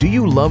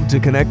you love to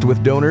connect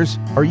with donors?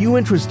 Are you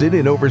interested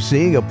in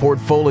overseeing a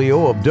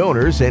portfolio of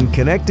donors and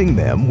connecting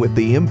them with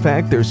the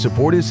impact their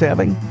support is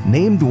having?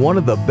 Named one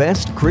of the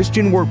best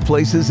Christian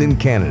workplaces in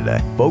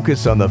Canada,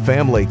 Focus on the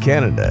Family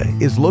Canada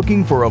is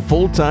looking for a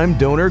full-time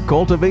donor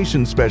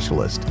cultivation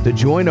specialist to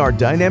join our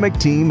dynamic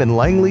team in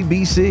Langley,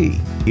 BC.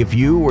 If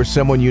you or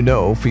someone you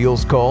know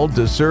feels called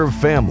to serve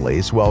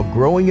families while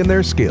growing in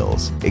their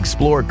skills,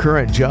 explore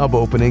current job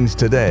openings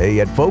today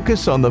at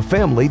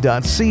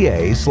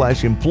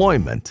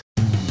focusonthefamily.ca/employment.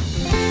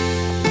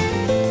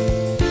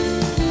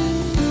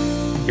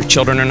 Your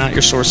children are not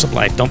your source of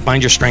life. Don't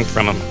find your strength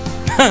from them.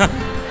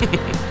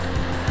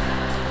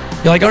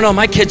 You're like, oh no,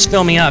 my kids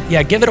fill me up.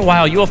 Yeah, give it a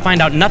while. You will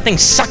find out nothing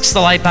sucks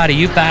the life out of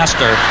you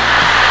faster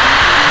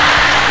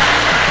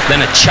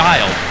than a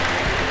child.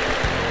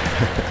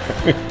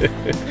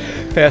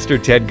 Pastor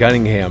Ted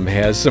Cunningham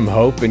has some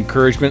hope,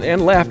 encouragement,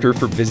 and laughter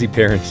for busy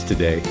parents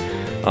today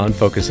on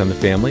Focus on the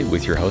Family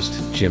with your host,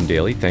 Jim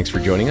Daly. Thanks for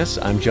joining us.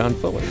 I'm John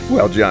Fuller.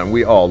 Well, John,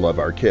 we all love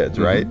our kids,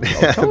 right?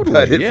 Oh, totally,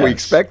 But if yes. we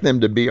expect them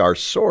to be our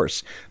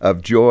source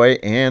of joy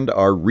and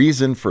our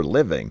reason for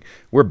living,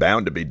 we're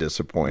bound to be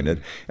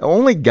disappointed.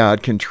 Only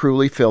God can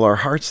truly fill our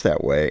hearts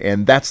that way,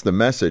 and that's the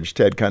message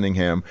Ted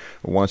Cunningham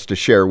wants to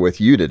share with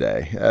you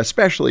today,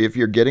 especially if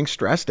you're getting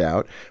stressed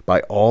out by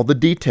all the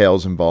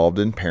details involved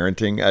in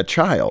parenting a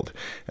child.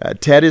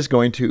 Ted is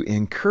going to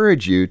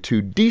encourage you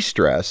to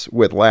de-stress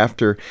with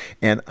laughter,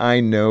 and I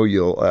know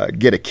you'll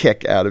get a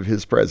kick out of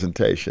his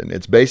presentation.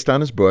 It's based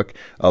on his book,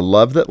 A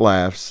Love That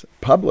Laughs,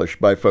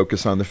 published by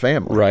Focus on the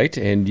Family. Right,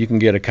 and you can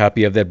get a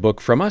copy of that book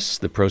from us.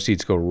 The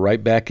proceeds go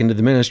right back into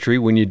the ministry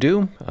when you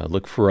do.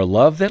 Look for A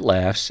Love That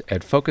Laughs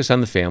at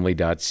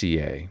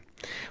focusonthefamily.ca.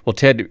 Well,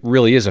 Ted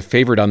really is a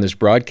favorite on this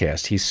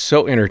broadcast. He's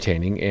so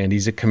entertaining, and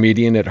he's a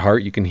comedian at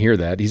heart. You can hear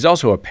that. He's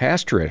also a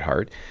pastor at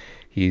heart.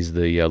 He's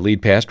the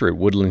lead pastor at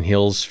Woodland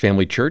Hills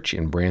Family Church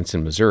in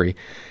Branson, Missouri.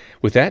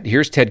 With that,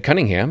 here's Ted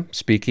Cunningham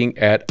speaking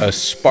at a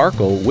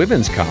Sparkle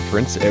Women's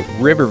Conference at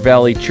River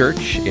Valley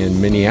Church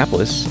in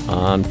Minneapolis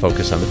on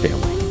Focus on the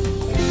Family.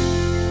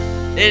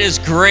 It is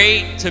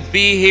great to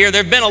be here.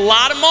 There have been a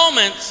lot of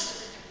moments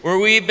where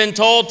we've been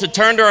told to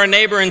turn to our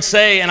neighbor and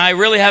say, and I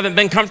really haven't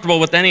been comfortable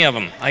with any of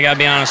them. I gotta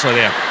be honest with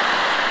you.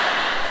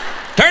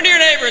 Turn to your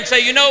neighbor and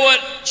say, you know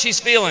what she's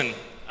feeling?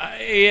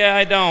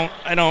 I don't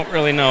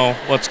really know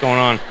what's going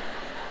on.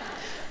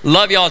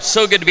 Love y'all, it's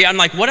so good to be. I'm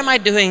like, what am I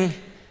doing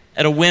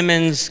at a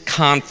women's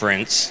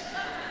conference?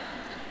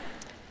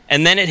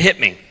 And then it hit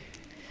me.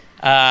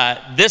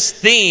 This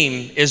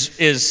theme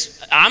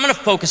is I'm going to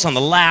focus on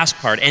the last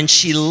part, and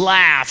she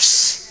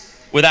laughs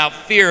without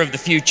fear of the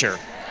future.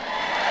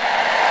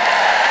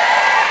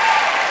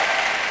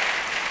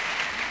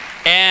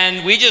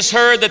 And we just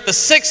heard that the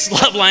sixth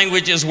love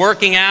language is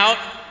working out.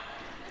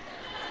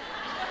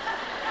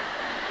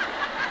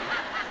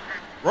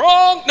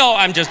 Wrong. No,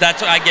 I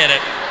get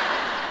it.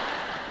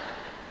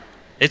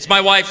 It's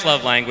my wife's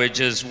love language,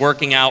 is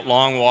working out,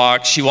 long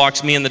walks. She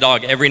walks me and the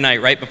dog every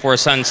night right before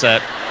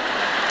sunset.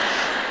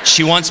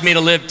 She wants me to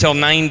live till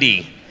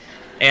 90.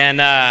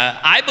 And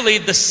I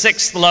believe the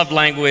sixth love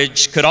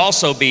language could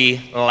also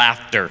be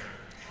laughter,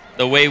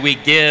 the way we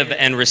give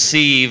and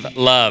receive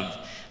love.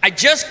 I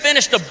just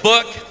finished a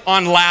book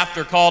on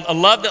laughter called A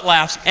Love That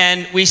Laughs,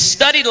 and we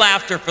studied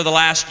laughter for the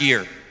last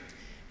year.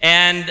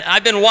 And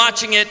I've been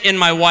watching it in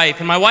my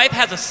wife, and my wife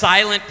has a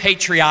silent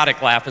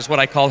patriotic laugh, is what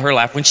I call her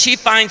laugh. When she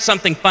finds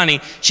something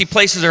funny, she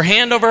places her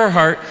hand over her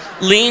heart,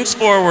 leans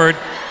forward,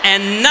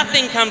 and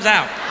nothing comes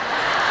out.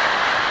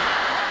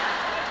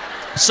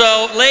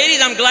 So,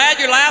 ladies, I'm glad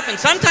you're laughing.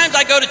 Sometimes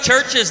I go to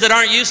churches that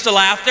aren't used to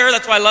laughter.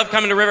 That's why I love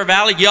coming to River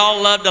Valley. Y'all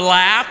love to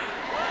laugh.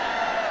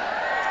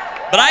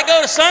 But I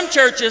go to some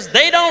churches,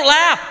 they don't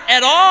laugh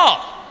at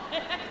all.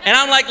 And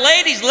I'm like,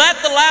 ladies,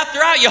 let the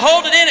laughter out. You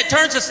hold it in, it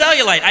turns to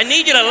cellulite. I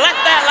need you to let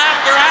that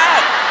laughter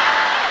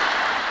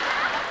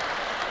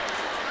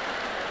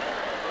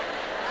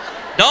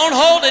out. Don't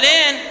hold it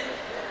in.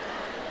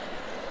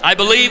 I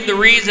believe the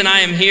reason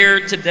I am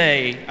here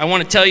today, I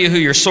want to tell you who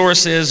your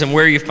source is and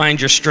where you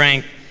find your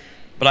strength,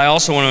 but I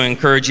also want to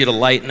encourage you to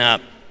lighten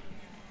up.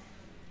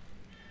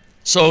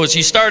 So as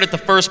you start at the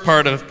first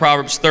part of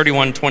Proverbs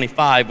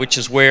 31:25, which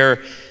is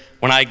where,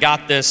 when I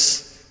got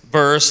this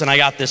verse and I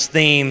got this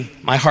theme,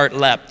 my heart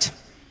leapt.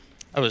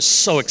 I was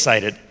so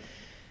excited.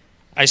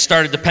 I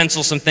started to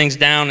pencil some things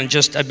down and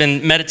I've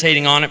been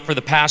meditating on it for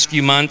the past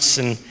few months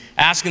and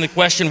asking the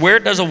question, where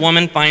does a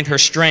woman find her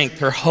strength,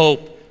 her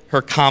hope,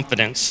 her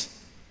confidence?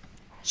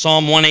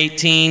 Psalm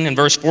 118 and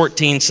verse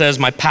 14 says,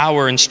 my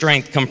power and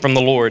strength come from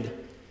the Lord,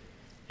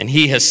 and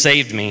he has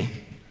saved me.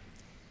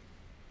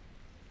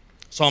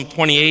 Psalm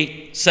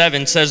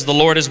 28:7 says, the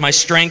Lord is my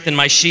strength and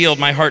my shield.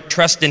 My heart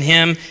trusts in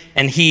him,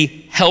 and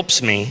he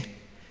helps me.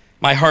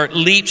 My heart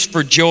leaps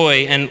for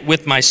joy, and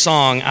with my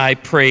song I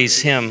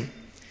praise him.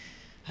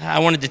 I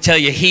wanted to tell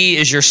you, he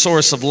is your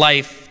source of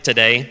life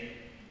today.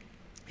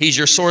 He's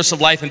your source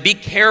of life, and be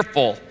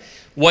careful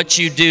what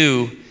you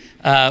do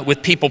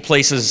with people,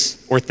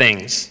 places, or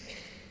things.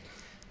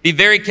 Be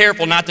very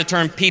careful not to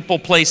turn people,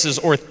 places,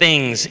 or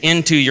things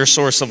into your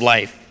source of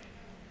life.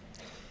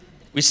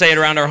 We say it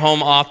around our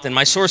home often.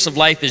 My source of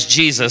life is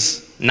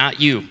Jesus, not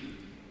you.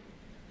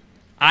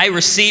 I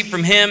receive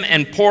from him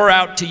and pour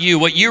out to you.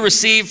 What you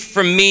receive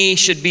from me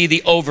should be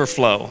the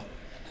overflow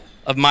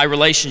of my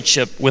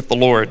relationship with the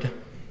Lord.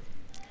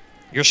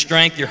 Your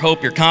strength, your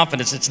hope, your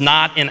confidence, it's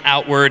not an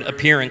outward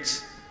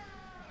appearance.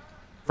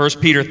 1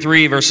 Peter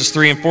 3, verses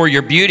 3 and 4,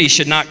 your beauty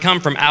should not come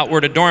from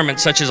outward adornment,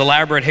 such as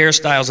elaborate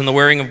hairstyles and the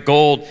wearing of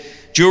gold,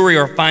 jewelry,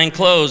 or fine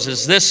clothes.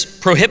 Is this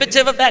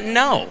prohibitive of that?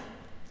 No.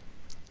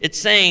 It's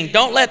saying,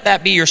 don't let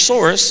that be your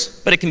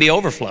source, but it can be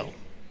overflow.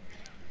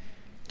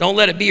 Don't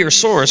let it be your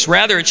source.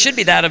 Rather, it should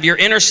be that of your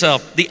inner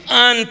self, the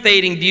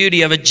unfading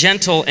beauty of a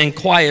gentle and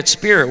quiet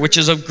spirit, which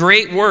is of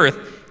great worth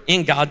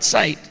in God's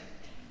sight.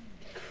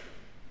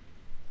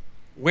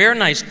 Wear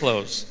nice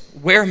clothes.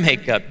 Wear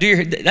makeup.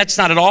 That's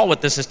not at all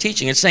what this is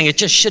teaching. It's saying it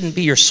just shouldn't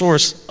be your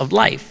source of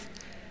life.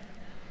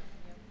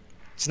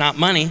 It's not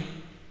money.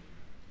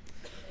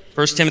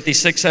 1 Timothy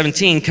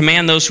 6:17,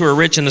 command those who are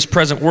rich in this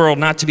present world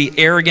not to be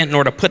arrogant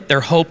nor to put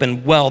their hope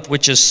in wealth,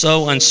 which is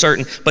so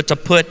uncertain, but to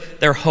put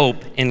their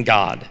hope in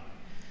God,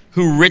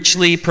 who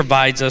richly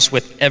provides us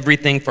with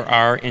everything for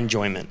our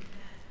enjoyment.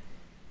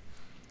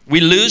 We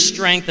lose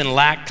strength and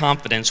lack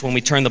confidence when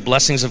we turn the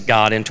blessings of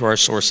God into our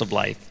source of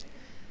life.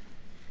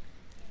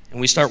 And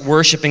we start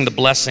worshiping the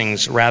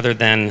blessings rather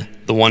than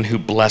the one who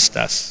blessed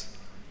us.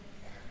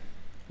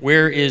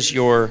 Where is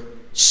your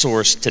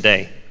source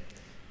today?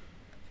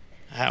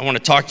 I want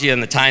to talk to you in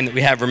the time that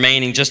we have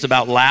remaining just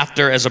about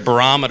laughter as a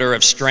barometer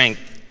of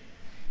strength.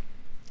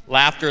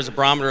 Laughter as a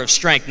barometer of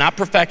strength, not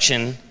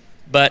perfection,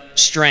 but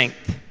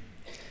strength.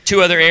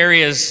 Two other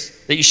areas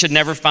that you should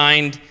never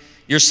find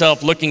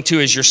yourself looking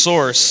to as your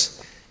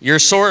source. Your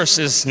source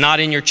is not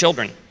in your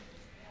children.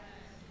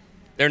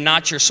 They're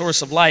not your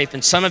source of life.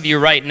 And some of you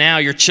right now,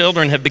 your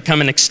children have become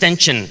an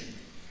extension,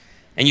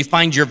 and you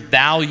find your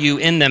value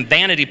in them.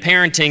 Vanity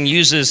parenting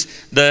uses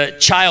the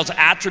child's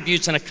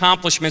attributes and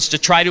accomplishments to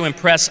try to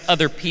impress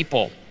other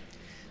people.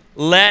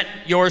 Let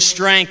your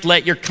strength,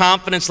 let your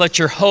confidence, let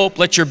your hope,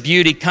 let your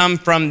beauty come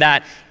from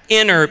that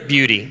inner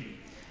beauty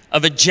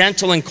of a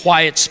gentle and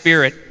quiet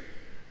spirit.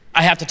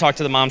 I have to talk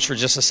to the moms for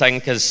just a second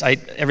because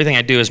everything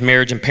I do is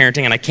marriage and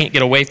parenting, and I can't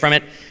get away from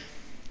it.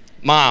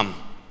 Mom,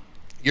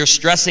 you're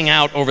stressing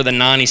out over the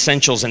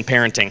non-essentials in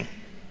parenting.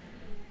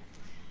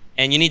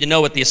 And you need to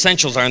know what the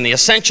essentials are. And the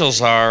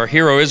essentials are,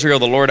 Hear, O Israel,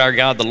 the Lord our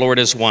God, the Lord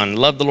is one.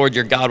 Love the Lord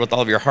your God with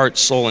all of your heart,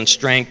 soul, and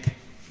strength.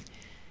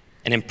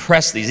 And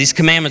impress these. These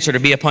commandments are to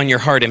be upon your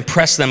heart.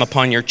 Impress them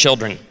upon your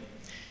children.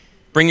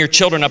 Bring your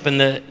children up in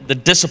the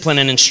discipline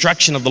and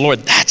instruction of the Lord.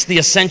 That's the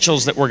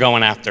essentials that we're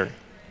going after.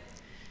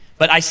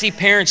 But I see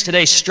parents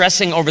today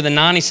stressing over the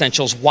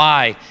non-essentials.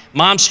 Why?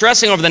 Mom's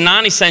stressing over the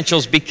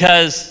non-essentials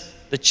because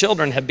the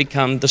children have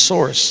become the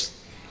source.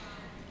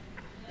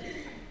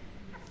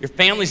 Your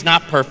family's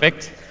not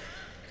perfect,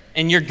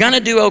 and you're gonna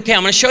do okay.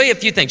 I'm gonna show you a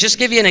few things. Just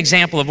give you an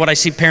example of what I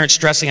see parents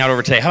stressing out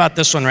over today. How about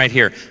this one right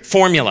here?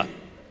 Formula.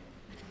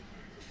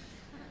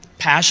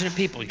 Passionate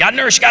people. You gotta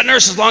nurse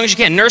as long as you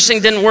can.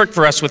 Nursing didn't work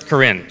for us with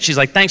Corinne. She's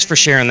like, thanks for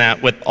sharing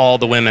that with all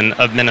the women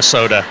of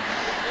Minnesota,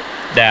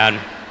 Dad.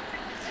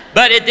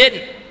 But it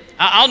didn't.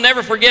 I'll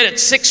never forget it.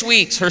 6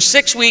 weeks, her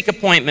 6-week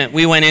appointment,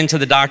 we went into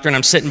the doctor, and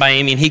I'm sitting by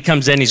Amy, and he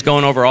comes in, he's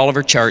going over all of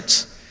her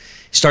charts.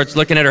 He starts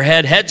looking at her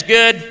head. Head's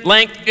good,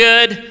 length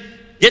good.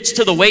 Gets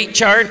to the weight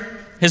chart.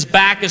 His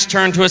back is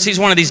turned to us. He's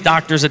one of these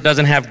doctors that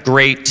doesn't have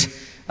great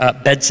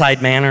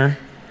bedside manner.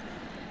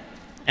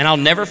 And I'll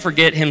never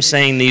forget him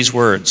saying these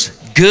words,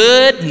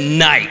 good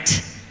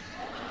night.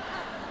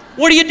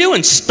 What are you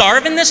doing,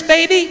 starving this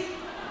baby?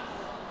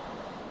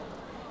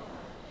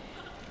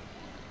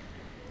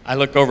 I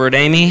look over at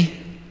Amy.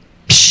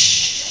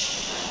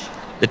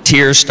 The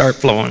tears start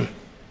flowing.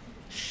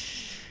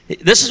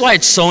 This is why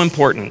it's so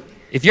important.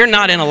 If you're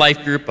not in a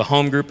life group, a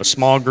home group, a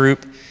small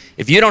group,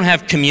 if you don't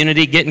have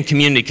community, get in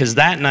community, because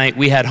that night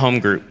we had home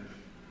group.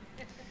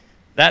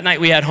 That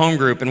night we had home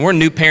group, and we're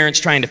new parents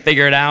trying to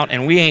figure it out,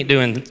 and we ain't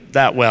doing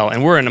that well,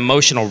 and we're an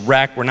emotional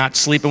wreck. We're not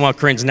sleeping well.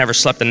 Corinne's never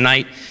slept a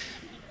night,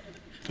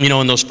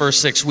 in those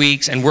first 6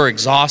 weeks, and we're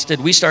exhausted.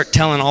 We start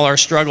telling all our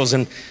struggles,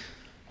 and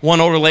one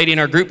older lady in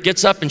our group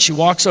gets up, and she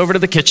walks over to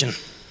the kitchen,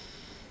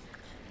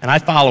 and I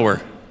follow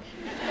her.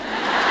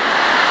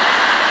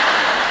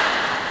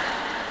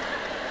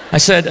 I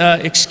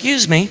said,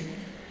 excuse me. I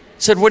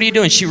said, what are you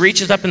doing? She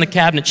reaches up in the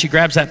cabinet. She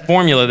grabs that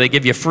formula they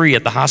give you free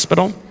at the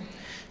hospital.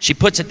 She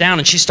puts it down,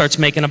 and she starts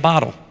making a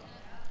bottle.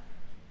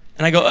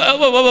 And I go,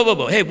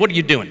 whoa. Hey, what are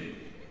you doing?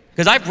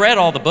 Because I've read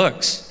all the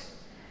books,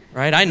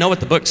 right? I know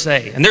what the books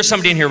say. And there's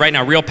somebody in here right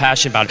now real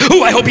passionate about it.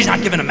 Ooh, I hope he's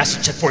not giving a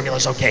message that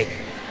formula's okay.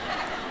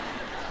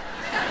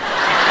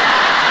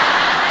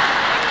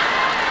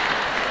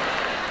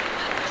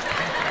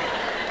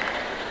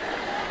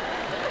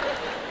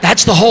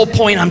 That's the whole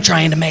point I'm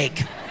trying to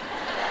make.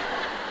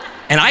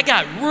 And I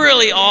got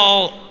really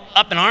all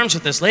up in arms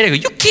with this lady. I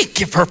go, you can't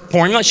give her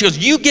formula. She goes,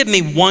 you give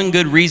me one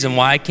good reason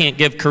why I can't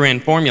give Corinne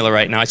formula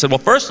right now. I said, well,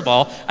 first of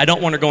all, I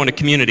don't want her going to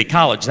community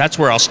college. That's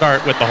where I'll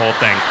start with the whole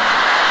thing.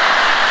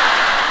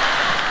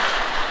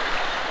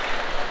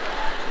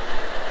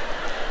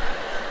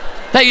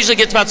 That usually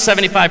gets about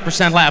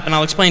 75% laugh, and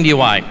I'll explain to you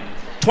why.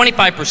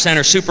 25%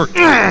 are super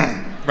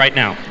right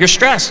now. You're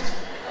stressed.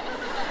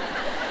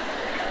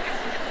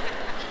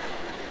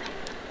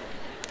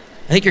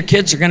 I think your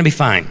kids are going to be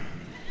fine.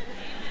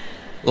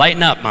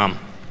 Lighten up, Mom.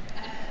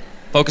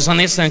 Focus on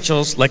the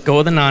essentials. Let go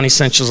of the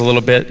non-essentials a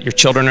little bit. Your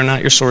children are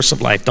not your source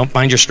of life. Don't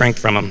find your strength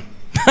from them.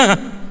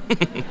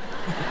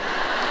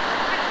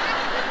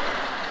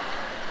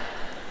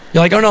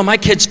 You're like, oh no, my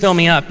kids fill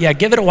me up. Yeah,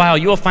 give it a while.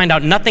 You will find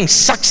out nothing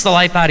sucks the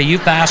life out of you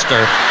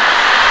faster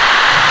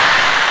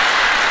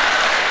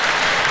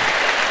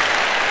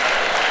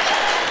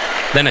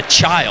than a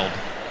child.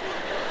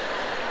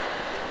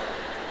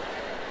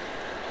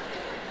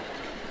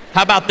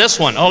 How about this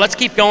one? Oh, let's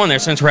keep going there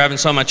since we're having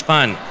so much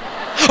fun.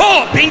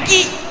 Oh, a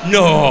binky?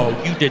 No,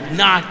 you did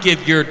not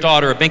give your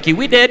daughter a binky.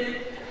 We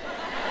did.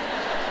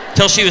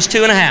 Till she was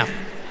 2.5.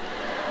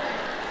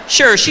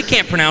 Sure, she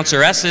can't pronounce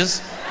her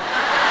S's.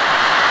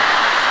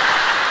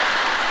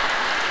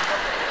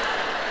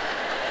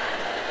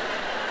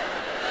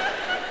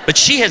 But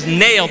she has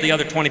nailed the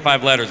other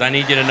 25 letters. I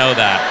need you to know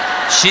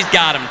that. She's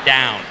got them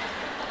down.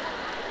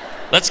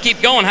 Let's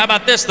keep going. How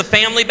about this? The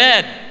family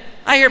bed.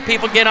 I hear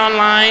people get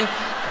online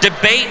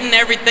debating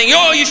everything.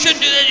 Oh, you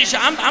shouldn't do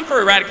that. I'm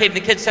for eradicating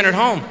the kid-centered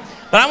home.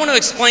 But I want to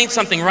explain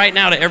something right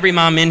now to every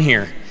mom in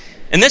here.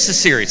 And this is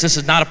serious. This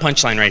is not a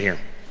punchline right here.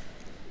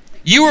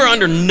 You are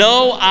under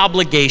no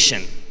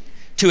obligation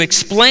to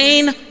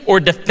explain or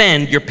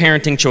defend your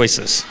parenting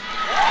choices.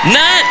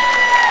 None.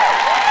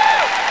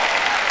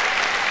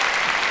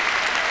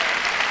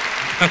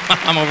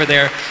 I'm over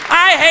there.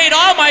 I hate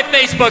all my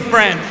Facebook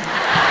friends.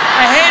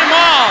 I hate them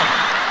all.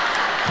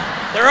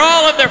 They're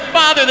all of their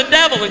father, the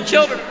devil, and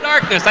children of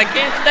darkness. I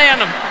can't stand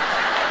them.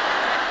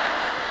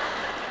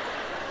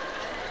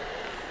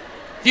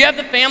 If you have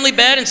the family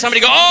bed and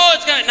somebody go, oh,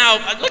 it's gonna, now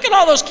look at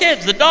all those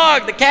kids, the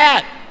dog, the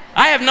cat.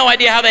 I have no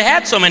idea how they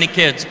had so many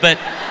kids, but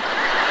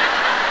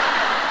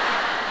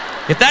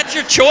if that's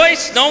your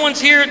choice, no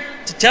one's here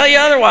to tell you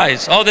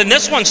otherwise. Oh, then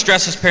this one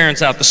stresses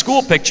parents out, the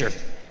school picture,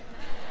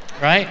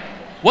 right?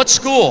 What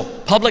school?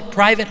 Public,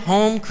 private,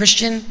 home,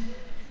 Christian?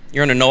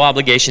 You're under no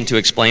obligation to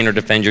explain or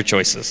defend your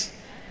choices.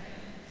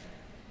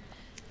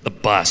 The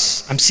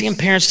bus. I'm seeing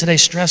parents today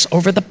stress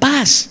over the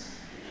bus.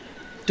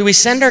 Do we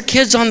send our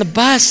kids on the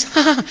bus?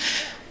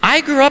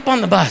 I grew up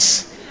on the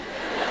bus.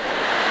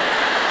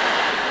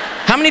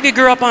 How many of you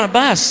grew up on a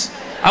bus?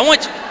 I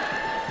want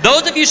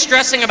those of you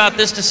stressing about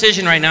this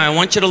decision right now, I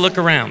want you to look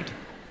around.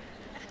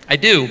 I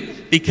do,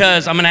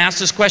 because I'm going to ask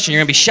this question. You're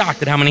going to be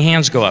shocked at how many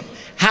hands go up.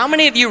 How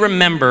many of you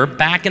remember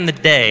back in the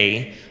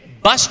day,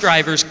 bus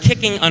drivers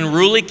kicking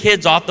unruly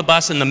kids off the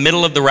bus in the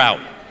middle of the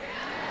route?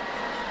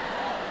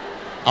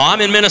 Oh,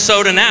 I'm in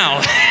Minnesota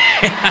now.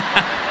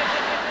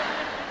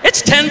 It's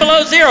 10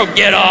 below zero.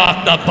 Get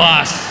off the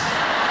bus.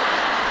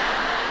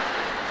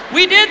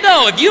 We did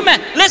though.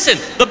 Listen,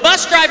 the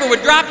bus driver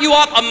would drop you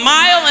off 1.5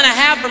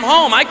 miles from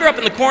home. I grew up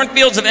in the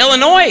cornfields of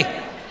Illinois.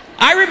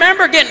 I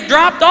remember getting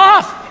dropped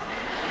off.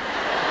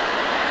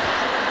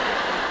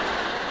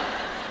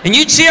 And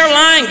you'd see our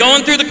line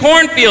going through the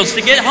cornfields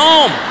to get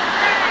home.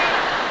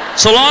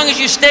 So long as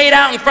you stayed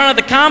out in front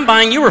of the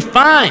combine, you were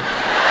fine.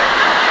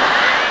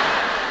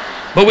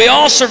 But we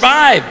all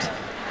survived.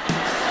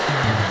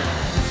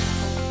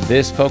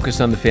 This Focus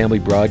on the Family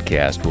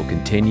broadcast will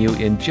continue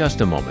in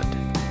just a moment.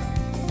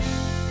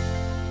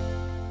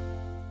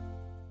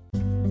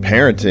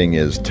 Parenting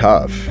is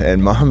tough,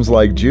 and moms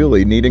like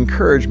Julie need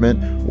encouragement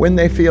when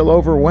they feel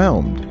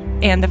overwhelmed.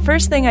 And the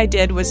first thing I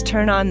did was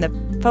turn on the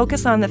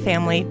Focus on the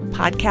Family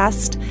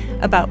podcast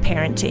about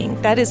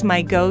parenting. That is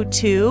my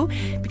go-to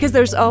because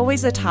there's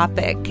always a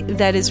topic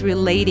that is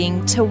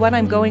relating to what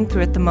I'm going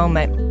through at the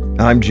moment.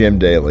 I'm Jim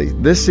Daly.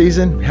 This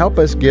season, help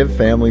us give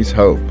families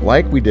hope,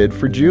 like we did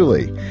for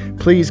Julie.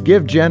 Please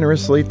give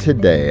generously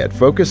today at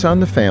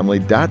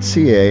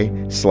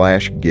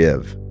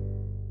focusonthefamily.ca/give.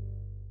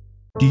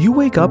 Do you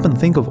wake up and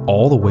think of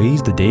all the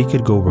ways the day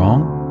could go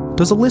wrong?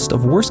 Does a list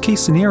of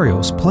worst-case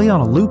scenarios play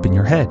on a loop in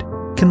your head?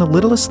 Can the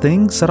littlest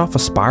thing set off a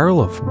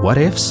spiral of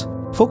what-ifs?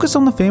 Focus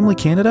on the Family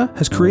Canada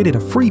has created a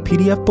free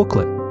PDF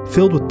booklet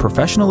filled with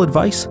professional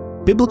advice,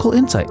 biblical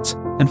insights,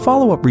 and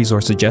follow-up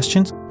resource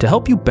suggestions to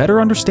help you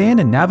better understand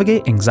and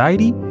navigate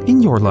anxiety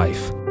in your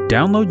life.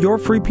 Download your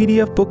free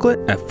PDF booklet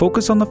at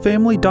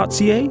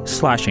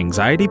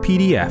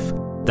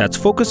focusonthefamily.ca/anxietypdf. That's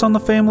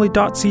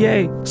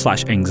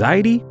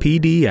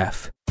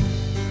focusonthefamily.ca/anxietypdf.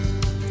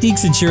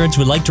 Deeks Insurance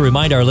would like to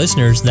remind our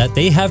listeners that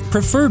they have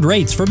preferred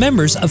rates for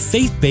members of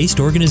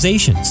faith-based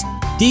organizations.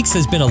 Deeks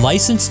has been a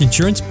licensed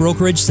insurance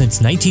brokerage since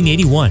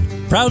 1981,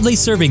 proudly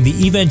serving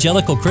the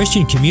evangelical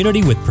Christian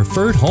community with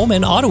preferred home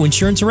and auto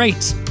insurance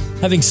rates.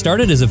 Having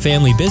started as a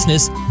family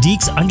business,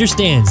 Deeks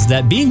understands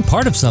that being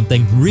part of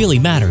something really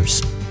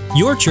matters.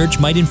 Your church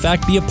might in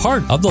fact be a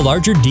part of the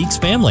larger Deeks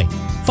family.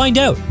 Find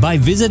out by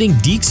visiting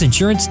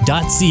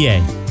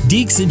deeksinsurance.ca.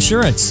 Deeks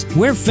Insurance,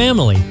 where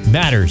family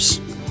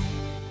matters.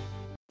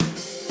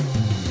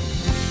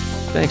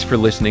 Thanks for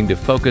listening to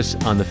Focus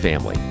on the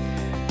Family.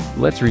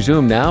 Let's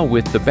resume now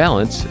with the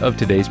balance of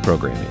today's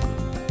programming.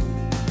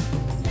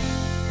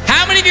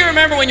 of you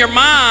remember when your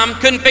mom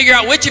couldn't figure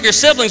out which of your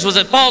siblings was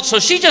at fault, so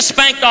she just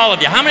spanked all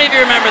of you? How many of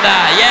you remember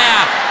that?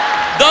 Yeah.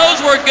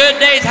 Those were good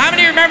days. How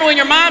many of you remember when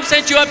your mom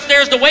sent you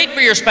upstairs to wait for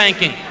your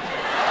spanking?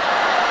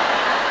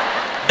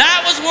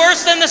 That was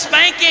worse than the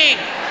spanking.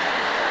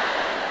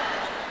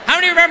 How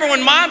many remember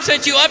when mom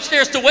sent you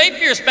upstairs to wait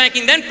for your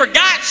spanking, then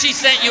forgot she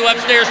sent you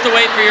upstairs to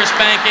wait for your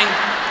spanking?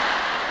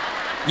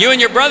 You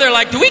and your brother are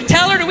like, do we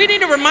tell her? Do we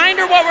need to remind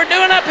her what we're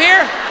doing up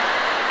here?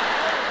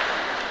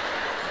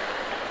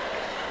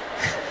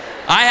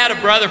 I had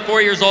a brother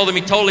 4 years older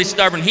than me, totally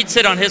stubborn. He'd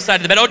sit on his side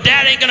of the bed. Oh,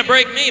 Dad ain't gonna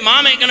break me.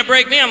 Mom ain't gonna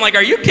break me. I'm like,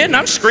 are you kidding?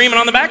 I'm screaming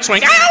on the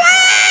backswing.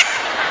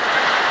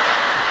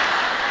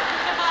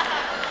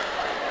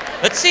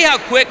 Let's see how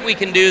quick we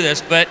can do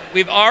this, but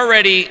we've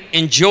already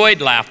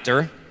enjoyed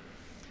laughter.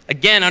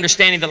 Again,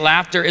 understanding that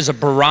laughter is a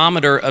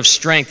barometer of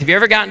strength. Have you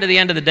ever gotten to the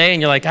end of the day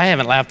and you're like, I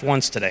haven't laughed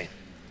once today?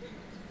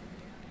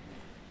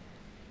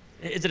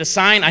 Is it a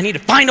sign I need to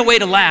find a way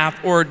to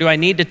laugh, or do I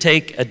need to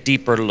take a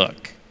deeper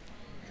look?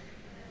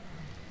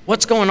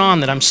 What's going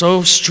on that I'm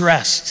so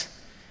stressed,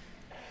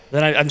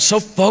 that I'm so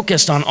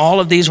focused on all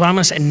of these, what I'm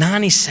going to say,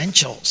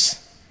 non-essentials,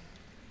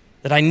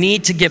 that I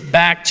need to get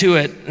back to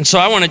it? And so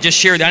I want to just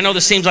share that. I know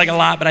this seems like a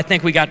lot, but I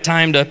think we got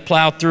time to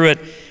plow through it.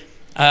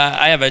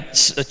 I have a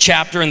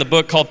chapter in the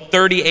book called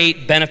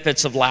 38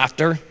 Benefits of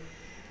Laughter,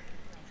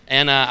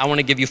 and I want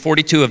to give you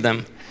 42 of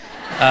them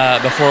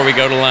before we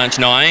go to lunch.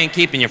 No, I ain't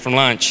keeping you from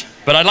lunch,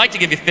 but I'd like to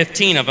give you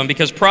 15 of them,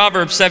 because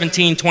Proverbs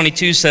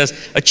 17:22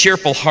 says, a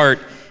cheerful heart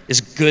is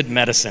good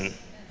medicine.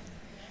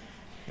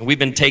 And we've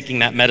been taking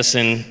that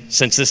medicine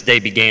since this day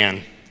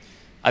began.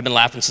 I've been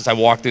laughing since I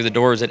walked through the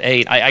doors at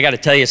 8. I got to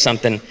tell you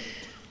something.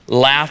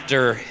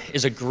 Laughter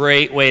is a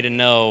great way to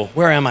know,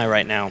 where am I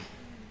right now?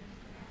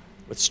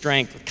 With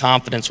strength, with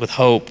confidence, with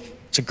hope.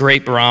 It's a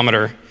great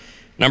barometer.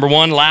 Number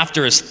one,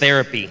 laughter is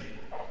therapy.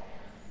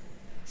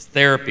 It's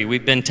therapy.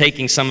 We've been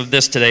taking some of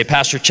this today.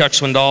 Pastor Chuck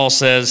Swindoll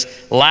says,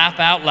 laugh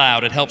out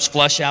loud. It helps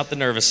flush out the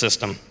nervous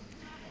system.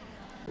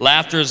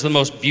 Laughter is the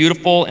most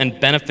beautiful and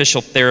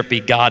beneficial therapy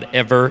God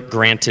ever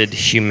granted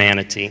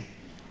humanity.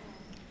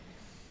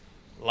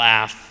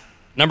 Laugh.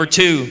 Number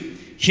two,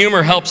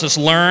 humor helps us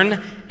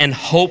learn, and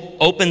hope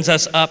opens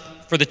us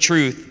up for the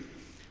truth.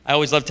 I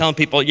always love telling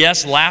people,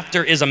 yes,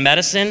 laughter is a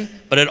medicine,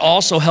 but it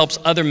also helps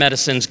other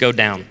medicines go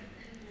down.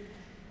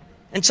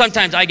 And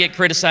sometimes I get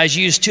criticized,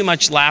 you use too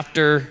much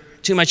laughter,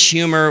 too much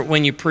humor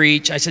when you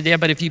preach. I said, yeah,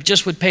 but if you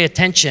just would pay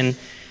attention,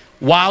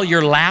 while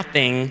you're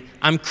laughing,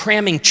 I'm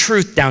cramming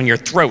truth down your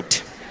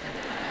throat.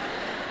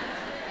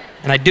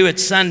 And I do it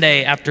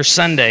Sunday after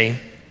Sunday.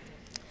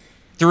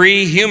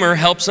 3, humor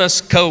helps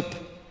us cope.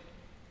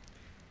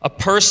 A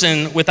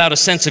person without a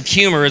sense of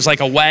humor is like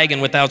a wagon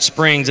without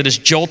springs. It is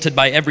jolted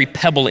by every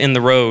pebble in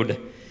the road.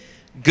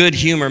 Good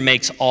humor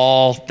makes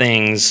all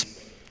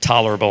things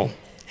tolerable.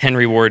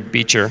 Henry Ward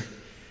Beecher.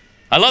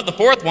 I love the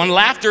 4th one.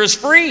 Laughter is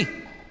free.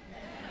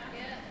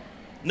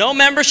 No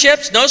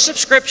memberships, no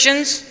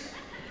subscriptions.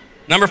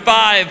 Number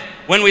 5,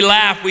 when we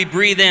laugh, we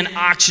breathe in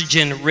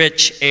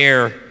oxygen-rich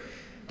air.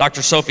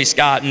 Dr. Sophie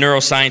Scott,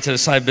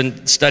 neuroscientist, I've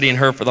been studying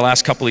her for the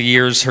last couple of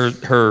years.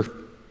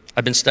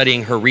 I've been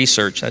studying her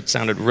research. That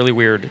sounded really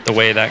weird, the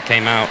way that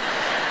came out.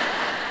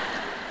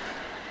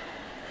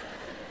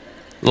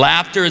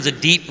 Laughter is a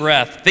deep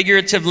breath,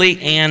 figuratively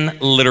and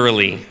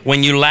literally.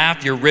 When you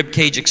laugh, your rib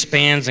cage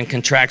expands and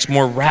contracts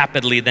more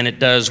rapidly than it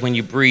does when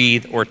you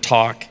breathe or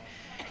talk.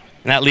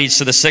 And that leads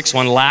to the 6th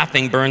one,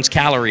 laughing burns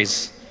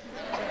calories.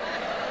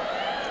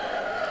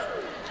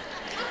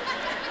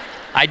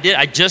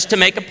 Just to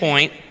make a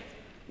point,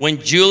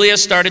 when Julia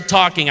started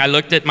talking, I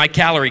looked at my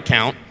calorie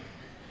count.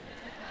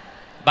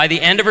 By the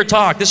end of her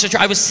talk, this is true,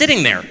 I was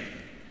sitting there.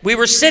 We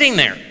were sitting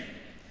there.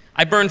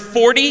 I burned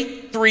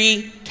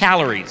 43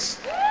 calories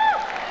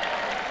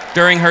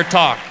during her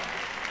talk.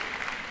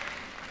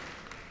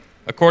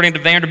 According to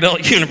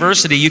Vanderbilt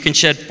University, you can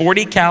shed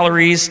 40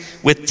 calories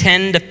with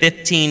 10 to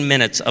 15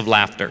 minutes of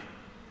laughter.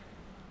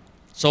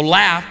 So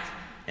laugh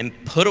and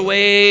put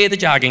away the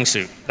jogging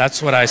suit.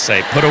 That's what I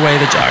say, put away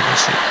the jogging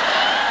suit.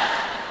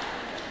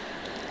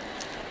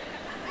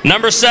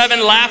 Number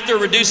 7, laughter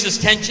reduces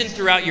tension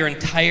throughout your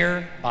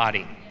entire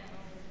body.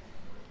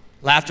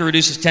 Laughter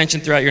reduces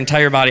tension throughout your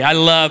entire body.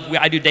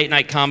 I do date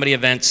night comedy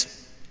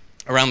events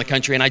around the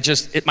country,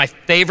 and my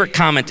favorite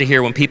comment to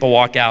hear when people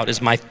walk out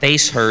is, my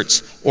face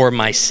hurts or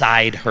my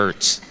side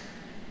hurts.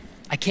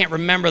 I can't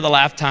remember the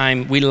last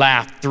time we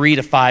laughed 3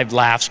 to 5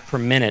 laughs per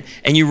minute,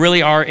 and you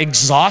really are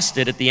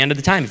exhausted at the end of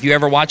the time. If you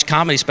ever watch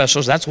comedy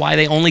specials, that's why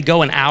they only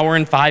go an hour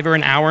and 5 or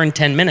an hour and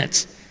 10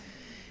 minutes.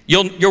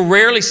 You'll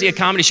rarely see a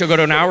comedy show go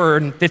to an hour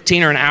and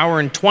 15 or an hour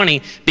and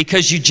 20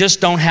 because you just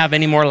don't have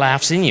any more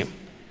laughs in you.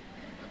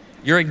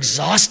 You're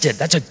exhausted.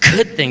 That's a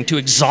good thing, to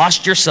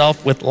exhaust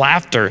yourself with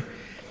laughter.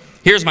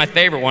 Here's my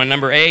favorite one,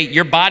 number 8.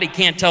 Your body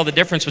can't tell the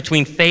difference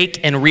between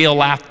fake and real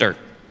laughter.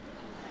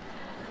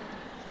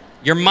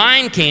 Your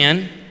mind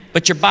can,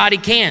 but your body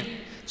can't.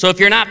 So if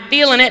you're not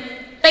feeling it,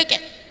 fake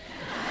it.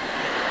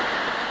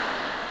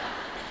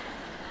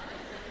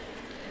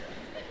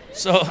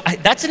 So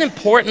that's an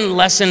important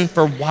lesson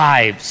for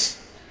wives.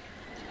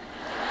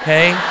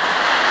 okay?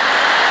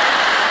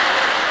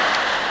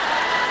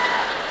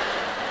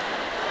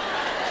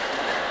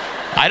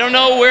 I don't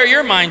know where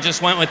your mind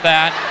just went with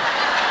that,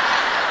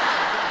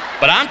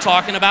 but I'm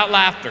talking about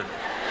laughter.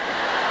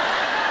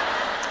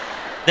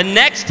 The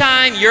next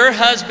time your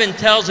husband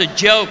tells a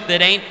joke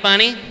that ain't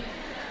funny,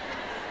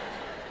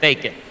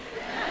 fake it.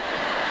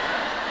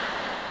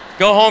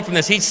 Go home from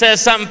this. He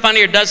says something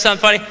funny or does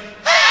something funny.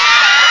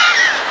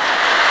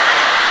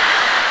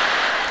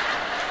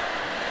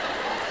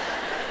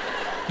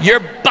 Your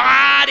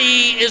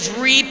body is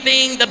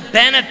reaping the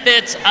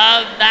benefits of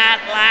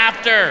that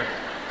laughter.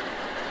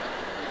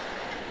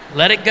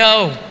 Let it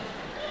go.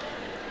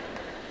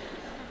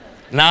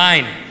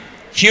 9,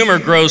 humor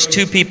grows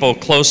two people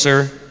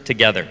closer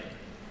together.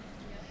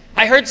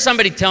 I heard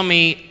somebody tell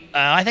me,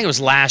 I think it was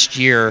last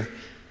year,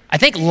 I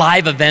think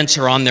live events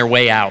are on their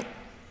way out.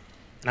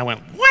 And I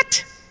went,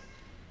 what?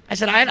 I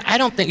said, I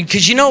don't think,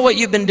 because you know what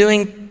you've been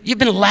doing? You've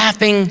been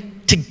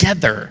laughing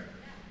together.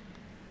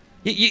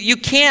 You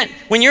can't,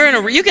 when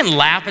you're you can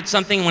laugh at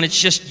something when it's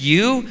just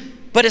you,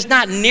 but it's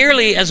not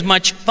nearly as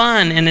much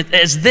fun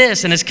as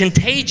this and as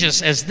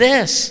contagious as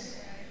this.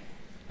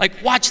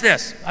 Like, watch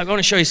this. I'm going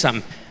to show you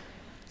something.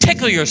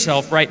 Tickle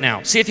yourself right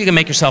now. See if you can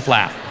make yourself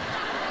laugh.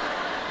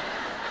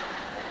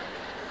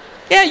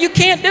 Yeah, you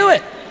can't do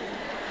it.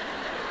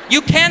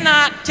 You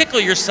cannot tickle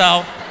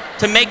yourself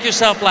to make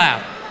yourself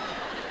laugh.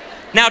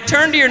 Now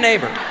turn to your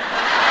neighbor.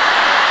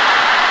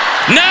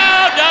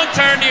 No, don't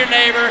turn to your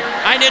neighbor.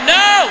 I didn't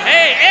know.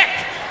 Hey, ick.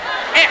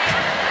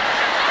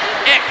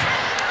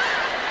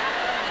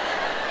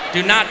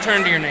 Do not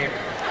turn to your neighbor.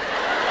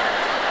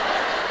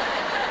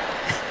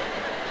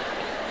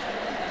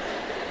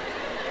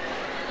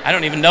 I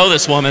don't even know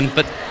this woman,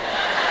 but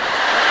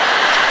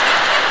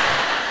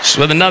she's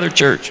with another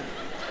church.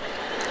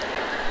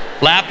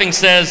 Laughing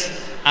says,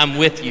 I'm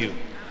with you.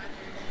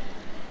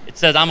 It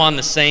says, I'm on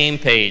the same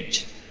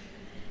page.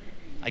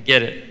 I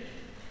get it.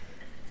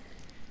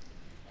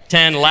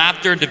 10,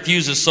 laughter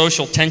diffuses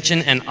social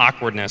tension and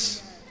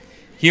awkwardness.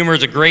 Humor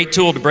is a great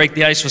tool to break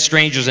the ice with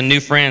strangers and new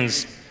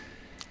friends.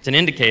 It's an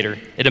indicator.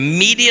 It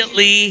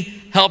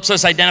immediately helps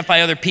us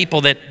identify other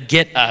people that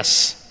get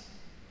us.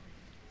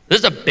 This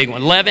is a big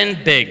one.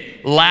 11,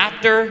 big.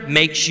 Laughter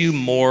makes you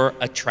more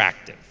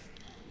attractive.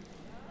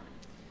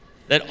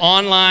 That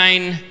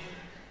online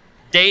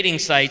dating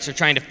sites are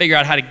trying to figure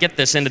out how to get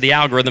this into the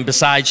algorithm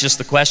besides just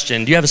the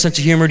question, do you have a sense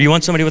of humor? Do you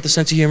want somebody with a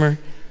sense of humor?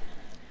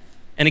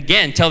 And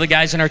again, tell the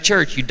guys in our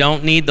church, you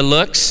don't need the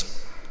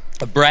looks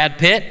of Brad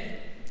Pitt.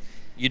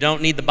 You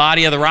don't need the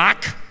body of The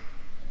Rock.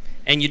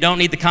 And you don't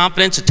need the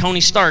confidence of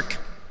Tony Stark.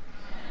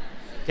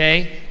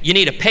 Okay? You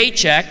need a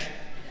paycheck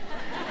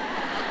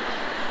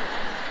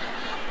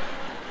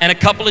and a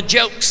couple of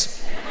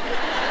jokes.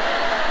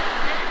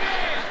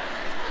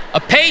 A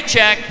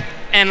paycheck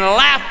and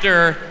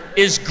laughter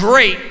is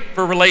great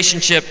for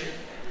relationship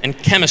and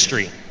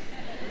chemistry.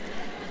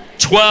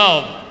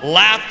 12,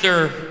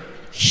 laughter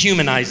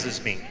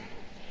humanizes me.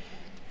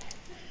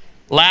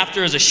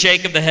 Laughter is a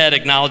shake of the head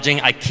acknowledging,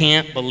 I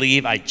can't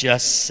believe I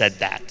just said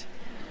that.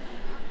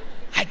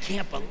 I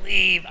can't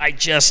believe I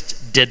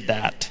just did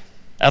that.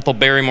 Ethel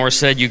Barrymore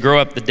said, you grow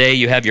up the day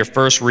you have your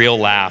first real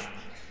laugh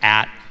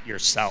at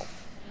yourself.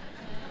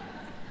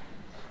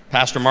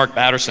 Pastor Mark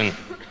Batterson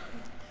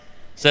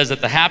says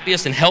that the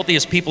happiest and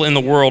healthiest people in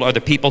the world are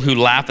the people who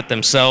laugh at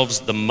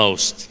themselves the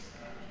most.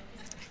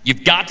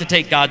 You've got to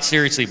take God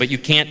seriously, but you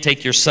can't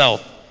take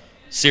yourself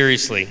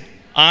seriously.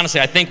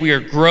 Honestly, I think we are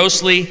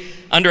grossly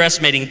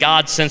underestimating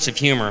God's sense of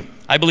humor.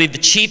 I believe the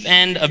chief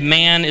end of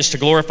man is to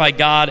glorify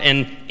God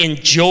and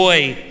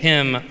enjoy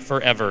Him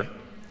forever.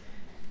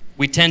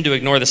 We tend to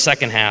ignore the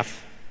second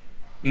half.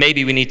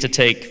 Maybe we need to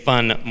take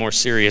fun more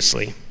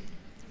seriously.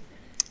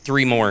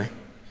 3 more.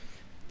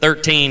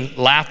 13,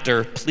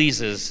 laughter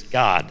pleases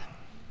God.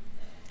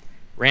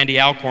 Randy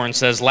Alcorn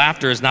says,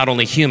 laughter is not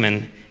only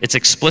human, it's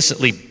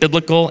explicitly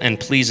biblical and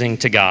pleasing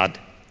to God.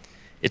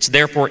 It's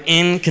therefore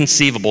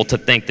inconceivable to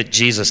think that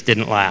Jesus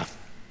didn't laugh.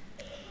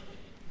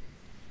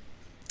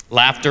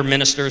 Laughter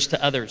ministers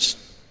to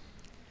others.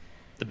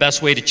 The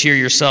best way to cheer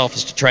yourself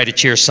is to try to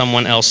cheer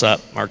someone else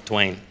up, Mark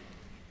Twain.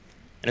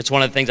 And it's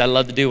one of the things I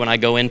love to do when I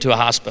go into a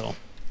hospital.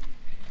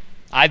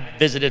 I've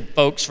visited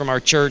folks from our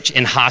church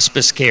in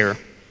hospice care,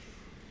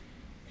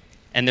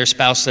 and their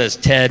spouse says,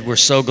 Ted, we're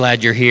so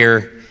glad you're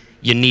here.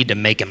 You need to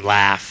make him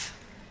laugh.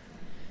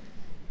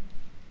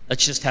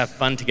 Let's just have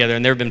fun together.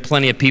 And there have been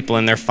plenty of people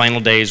in their final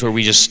days where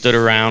we just stood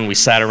around, we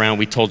sat around,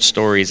 we told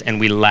stories, and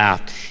we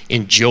laughed,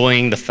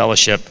 enjoying the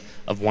fellowship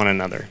of one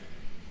another.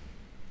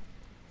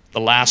 The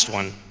last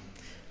one,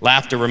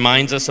 laughter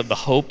reminds us of the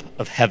hope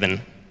of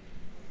heaven.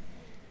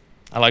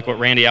 I like what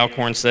Randy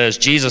Alcorn says.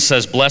 Jesus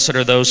says, blessed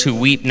are those who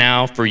weep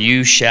now, for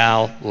you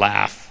shall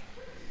laugh.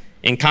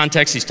 In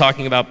context, he's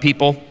talking about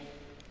people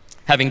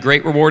having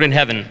great reward in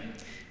heaven.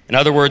 In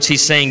other words,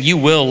 he's saying you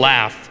will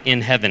laugh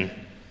in heaven.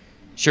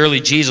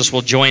 Surely Jesus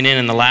will join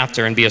in the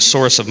laughter and be a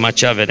source of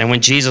much of it. And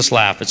when Jesus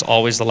laughs, it's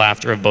always the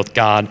laughter of both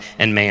God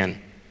and man.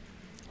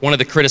 One of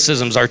the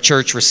criticisms our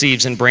church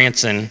receives in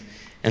Branson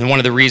And one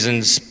of the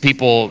reasons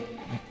people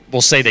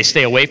will say they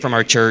stay away from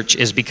our church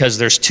is because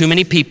there's too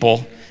many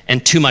people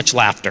and too much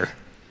laughter.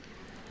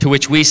 To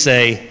which we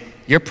say,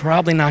 you're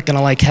probably not going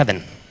to like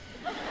heaven.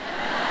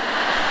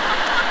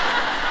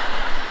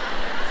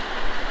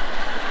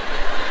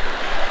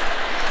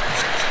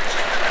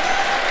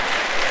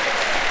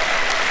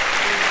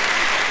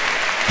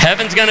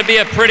 Heaven's going to be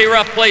a pretty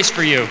rough place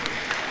for you.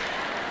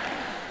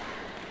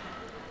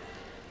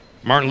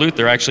 Martin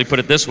Luther actually put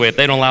it this way: if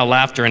they don't allow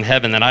laughter in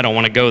heaven, then I don't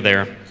want to go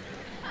there.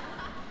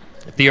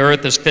 If the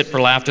earth is fit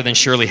for laughter, then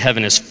surely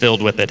heaven is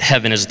filled with it.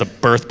 Heaven is the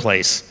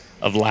birthplace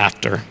of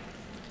laughter.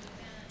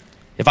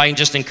 If I can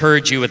just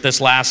encourage you with this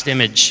last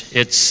image,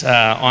 it's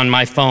on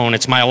my phone.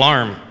 It's my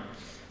alarm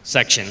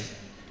section.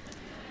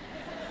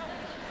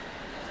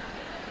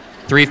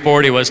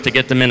 3:40 was to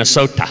get to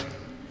Minnesota.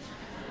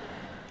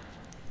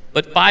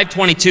 But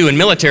 5:22 in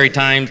military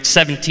time,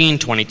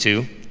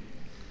 17:22,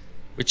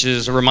 which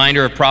is a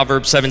reminder of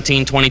Proverbs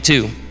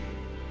 17:22.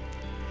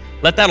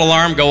 Let that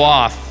alarm go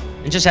off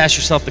and just ask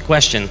yourself the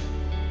question,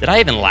 did I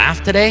even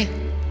laugh today?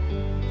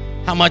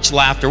 How much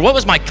laughter? What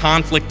was my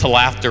conflict to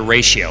laughter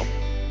ratio?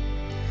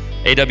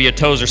 A.W.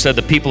 Tozer said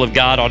the people of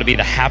God ought to be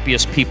the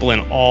happiest people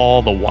in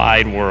all the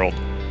wide world.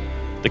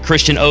 The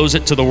Christian owes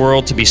it to the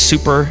world to be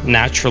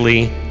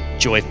supernaturally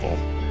joyful.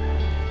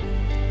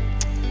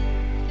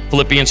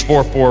 Philippians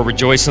 4:4,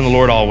 rejoice in the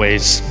Lord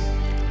always.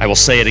 I will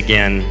say it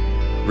again,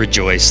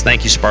 rejoice.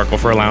 Thank you, Sparkle,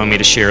 for allowing me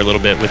to share a little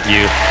bit with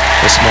you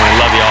this morning.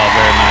 Love you all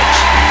very much.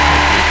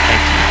 Thank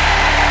you.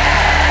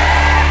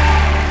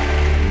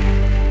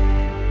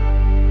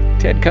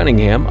 Ted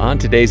Cunningham on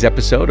today's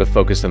episode of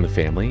Focus on the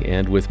Family,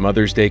 and with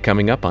Mother's Day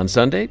coming up on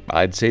Sunday,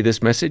 I'd say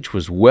this message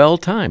was well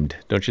timed.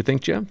 Don't you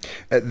think, Jim?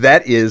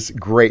 That is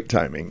great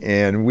timing,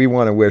 and we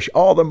want to wish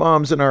all the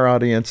moms in our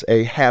audience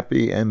a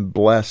happy and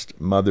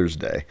blessed Mother's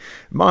Day.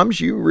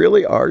 Moms, you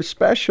really are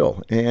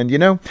special, and you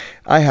know,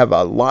 I have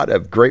a lot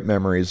of great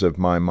memories of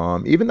my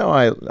mom, even though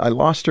I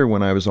lost her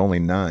when I was only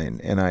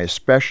 9, and I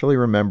especially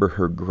remember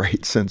her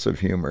great sense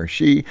of humor.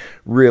 She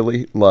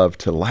really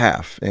loved to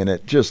laugh, and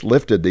it just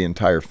lifted the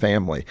entire family.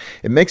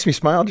 It makes me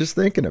smile just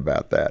thinking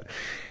about that.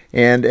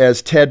 And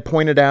as Ted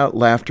pointed out,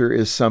 laughter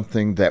is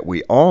something that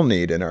we all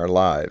need in our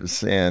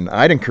lives. And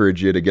I'd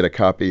encourage you to get a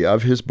copy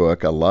of his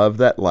book, A Love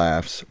That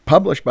Laughs,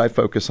 published by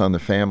Focus on the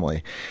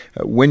Family.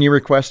 When you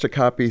request a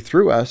copy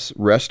through us,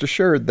 rest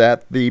assured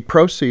that the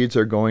proceeds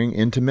are going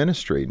into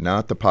ministry,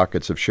 not the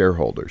pockets of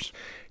shareholders.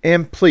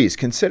 And please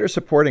consider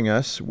supporting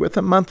us with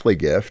a monthly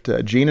gift.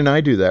 Gene and I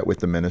do that with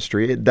the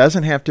ministry. It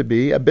doesn't have to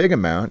be a big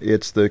amount.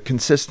 It's the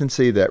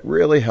consistency that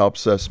really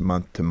helps us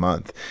month to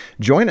month.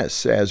 Join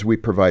us as we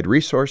provide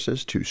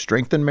resources to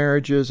strengthen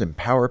marriages,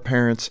 empower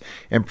parents,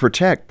 and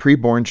protect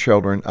preborn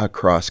children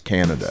across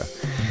Canada.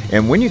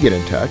 And when you get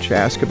in touch,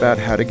 ask about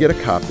how to get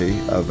a copy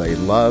of A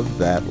Love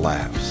That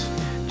Laughs.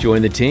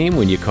 Join the team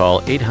when you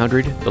call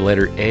 800, the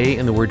letter A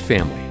and the word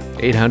family,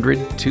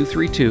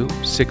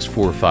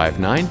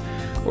 800-232-6459.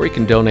 Or you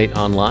can donate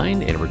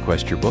online and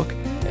request your book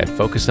at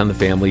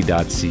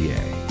focusonthefamily.ca.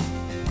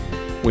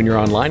 When you're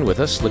online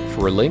with us, look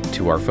for a link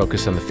to our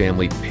Focus on the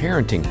Family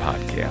Parenting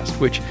Podcast,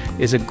 which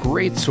is a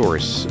great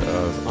source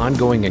of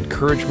ongoing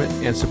encouragement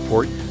and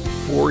support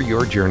for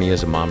your journey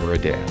as a mom or a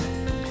dad.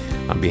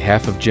 On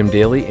behalf of Jim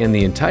Daly and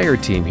the entire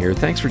team here,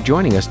 thanks for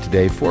joining us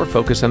today for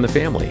Focus on the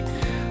Family.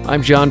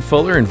 I'm John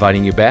Fuller,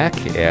 inviting you back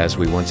as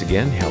we once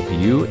again help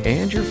you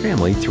and your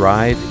family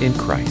thrive in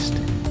Christ.